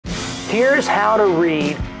Here's how to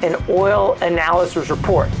read an oil analysis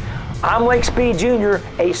report. I'm Lake Speed Jr.,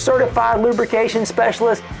 a certified lubrication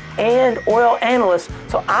specialist and oil analyst,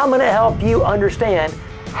 so I'm going to help you understand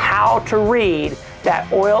how to read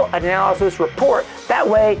that oil analysis report. That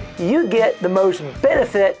way you get the most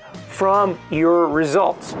benefit from your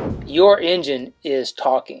results. Your engine is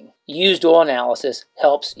talking. Used oil analysis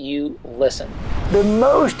helps you listen. The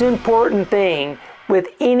most important thing with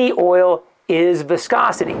any oil is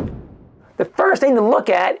viscosity. The first thing to look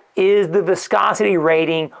at is the viscosity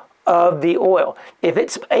rating of the oil. If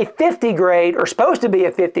it's a 50 grade, or supposed to be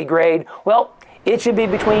a 50 grade, well, it should be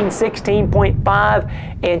between 16.5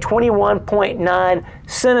 and 21.9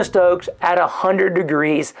 centistokes at 100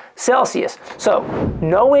 degrees Celsius. So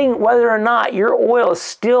knowing whether or not your oil is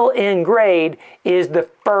still in grade is the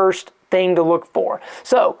first thing to look for.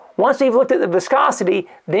 So once you've looked at the viscosity,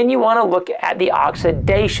 then you want to look at the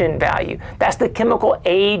oxidation value. That's the chemical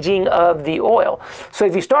aging of the oil. So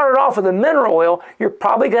if you started off with a mineral oil, you're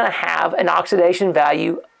probably going to have an oxidation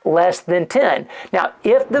value less than 10. Now,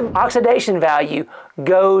 if the oxidation value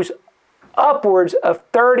goes upwards of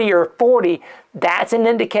 30 or 40, that's an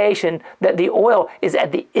indication that the oil is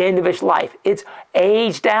at the end of its life. It's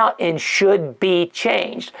aged out and should be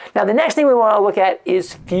changed. Now, the next thing we want to look at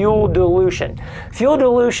is fuel dilution. Fuel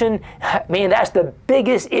dilution, man, that's the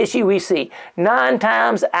biggest issue we see. 9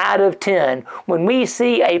 times out of 10, when we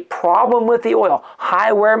see a problem with the oil,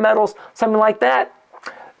 high wear metals, something like that,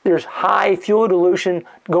 there's high fuel dilution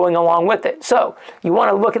going along with it. So you want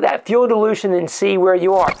to look at that fuel dilution and see where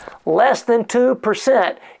you are. Less than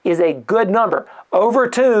 2% is a good number. Over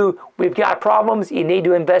 2, we've got problems. You need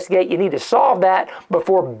to investigate. You need to solve that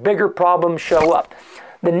before bigger problems show up.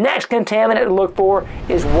 The next contaminant to look for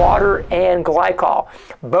is water and glycol.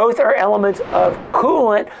 Both are elements of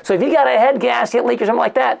coolant, so if you got a head gasket leak or something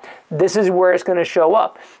like that, this is where it's going to show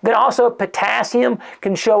up. Then also potassium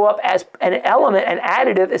can show up as an element, an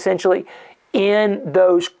additive essentially, in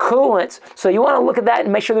those coolants. So you want to look at that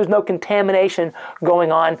and make sure there's no contamination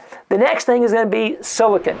going on. The next thing is going to be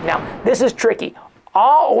silicon. Now, this is tricky.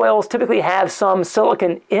 All oils typically have some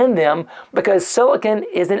silicon in them because silicon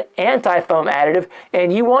is an anti-foam additive,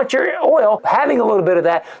 and you want your oil having a little bit of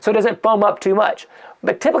that so it doesn't foam up too much.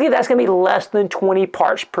 But typically that's going to be less than 20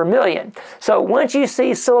 parts per million. So once you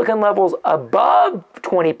see silicon levels above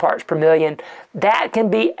 20 parts per million, that can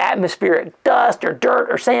be atmospheric dust or dirt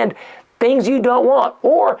or sand, things you don't want.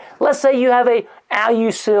 Or let's say you have a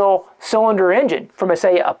alusil cylinder engine from,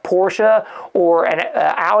 say, a Porsche or an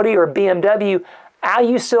Audi or BMW.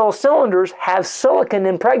 Alusil cylinders have silicon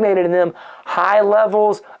impregnated in them. High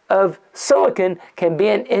levels of silicon can be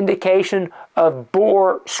an indication of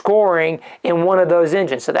bore scoring in one of those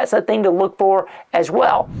engines. So that's a thing to look for as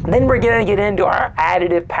well. Then we're going to get into our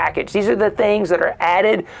additive package. These are the things that are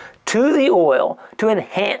added to the oil to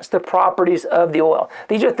enhance the properties of the oil.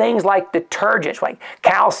 These are things like detergents, like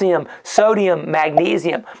calcium, sodium,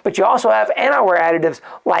 magnesium, but you also have anti-wear additives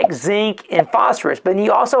like zinc and phosphorus. But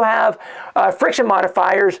you also have friction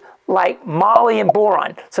modifiers like moly and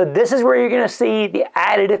boron. So this is where you're going to see the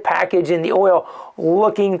additive package in the oil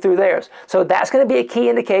looking through theirs. So that's going to be a key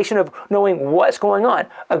indication of knowing what's going on.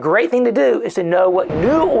 A great thing to do is to know what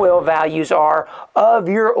new oil values are of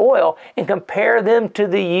your oil and compare them to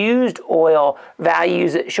the used oil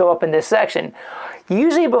values that show up in this section.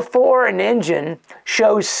 Usually before an engine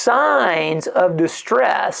shows signs of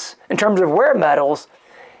distress in terms of wear metals,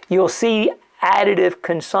 you'll see additive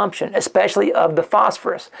consumption, especially of the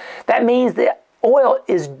phosphorus. That means that oil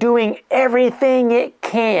is doing everything it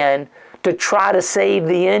can to try to save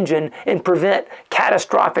the engine and prevent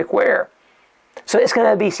catastrophic wear. So it's going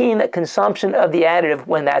to be seeing that consumption of the additive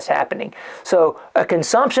when that's happening. So a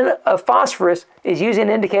consumption of phosphorus is usually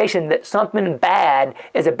an indication that something bad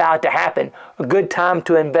is about to happen. A good time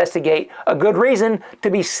to investigate, a good reason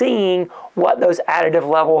to be seeing what those additive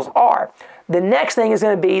levels are. The next thing is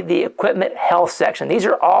going to be the equipment health section. These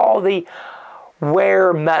are all the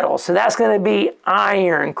wear metals. So that's going to be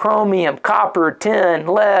iron, chromium, copper, tin,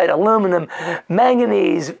 lead, aluminum,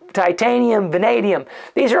 manganese, titanium, vanadium.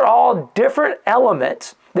 These are all different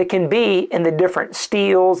elements that can be in the different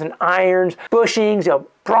steels and irons, bushings,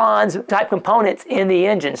 bronze type components in the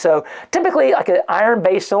engine. So typically like an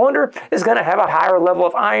iron-based cylinder is going to have a higher level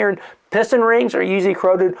of iron. Piston rings are usually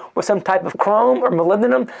coated with some type of chrome or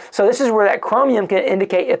molybdenum. So this is where that chromium can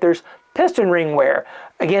indicate if there's piston ring wear.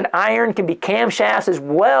 Again, iron can be camshafts as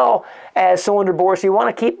well as cylinder bores. So you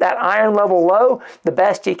want to keep that iron level low the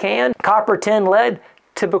best you can. Copper, tin, lead,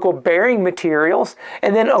 typical bearing materials.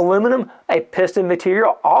 And then aluminum, a piston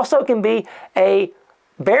material, also can be a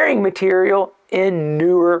bearing material in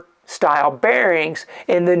newer style bearings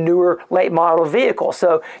in the newer late model vehicles.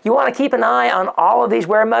 So you want to keep an eye on all of these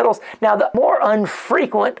wear metals. Now, the more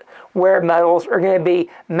infrequent wear metals are going to be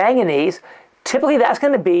manganese. Typically, that's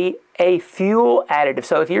going to be a fuel additive.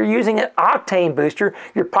 So if you're using an octane booster,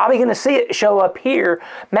 you're probably going to see it show up here.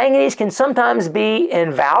 Manganese can sometimes be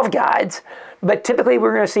in valve guides, but typically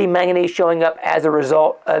we're going to see manganese showing up as a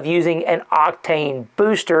result of using an octane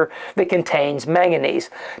booster that contains manganese.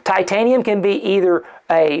 Titanium can be either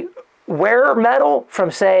a wear metal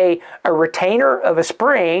from, say, a retainer of a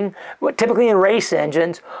spring, typically in race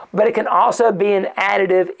engines, but it can also be an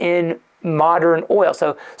additive in modern oil.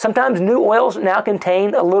 So sometimes new oils now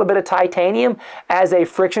contain a little bit of titanium as a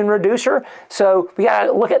friction reducer. So we got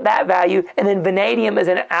to look at that value. And then vanadium is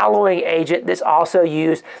an alloying agent that's also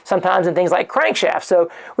used sometimes in things like crankshafts.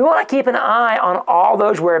 So we want to keep an eye on all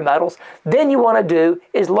those wear metals. Then you want to do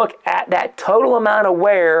is look at that total amount of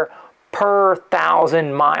wear per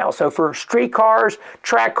 1,000 miles. So for street cars,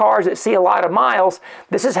 track cars that see a lot of miles,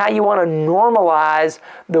 this is how you want to normalize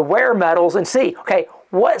the wear metals and see, okay,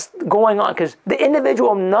 what's going on? Because the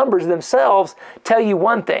individual numbers themselves tell you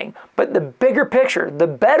one thing, but the bigger picture, the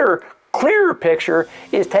better, clearer picture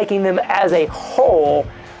is taking them as a whole,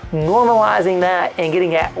 normalizing that and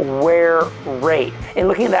getting at wear rate. And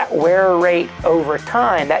looking at that wear rate over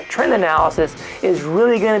time, that trend analysis is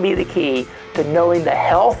really going to be the key to knowing the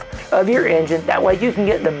health of your engine. That way you can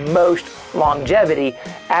get the most longevity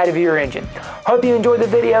out of your engine. Hope you enjoyed the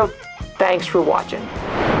video. Thanks for watching.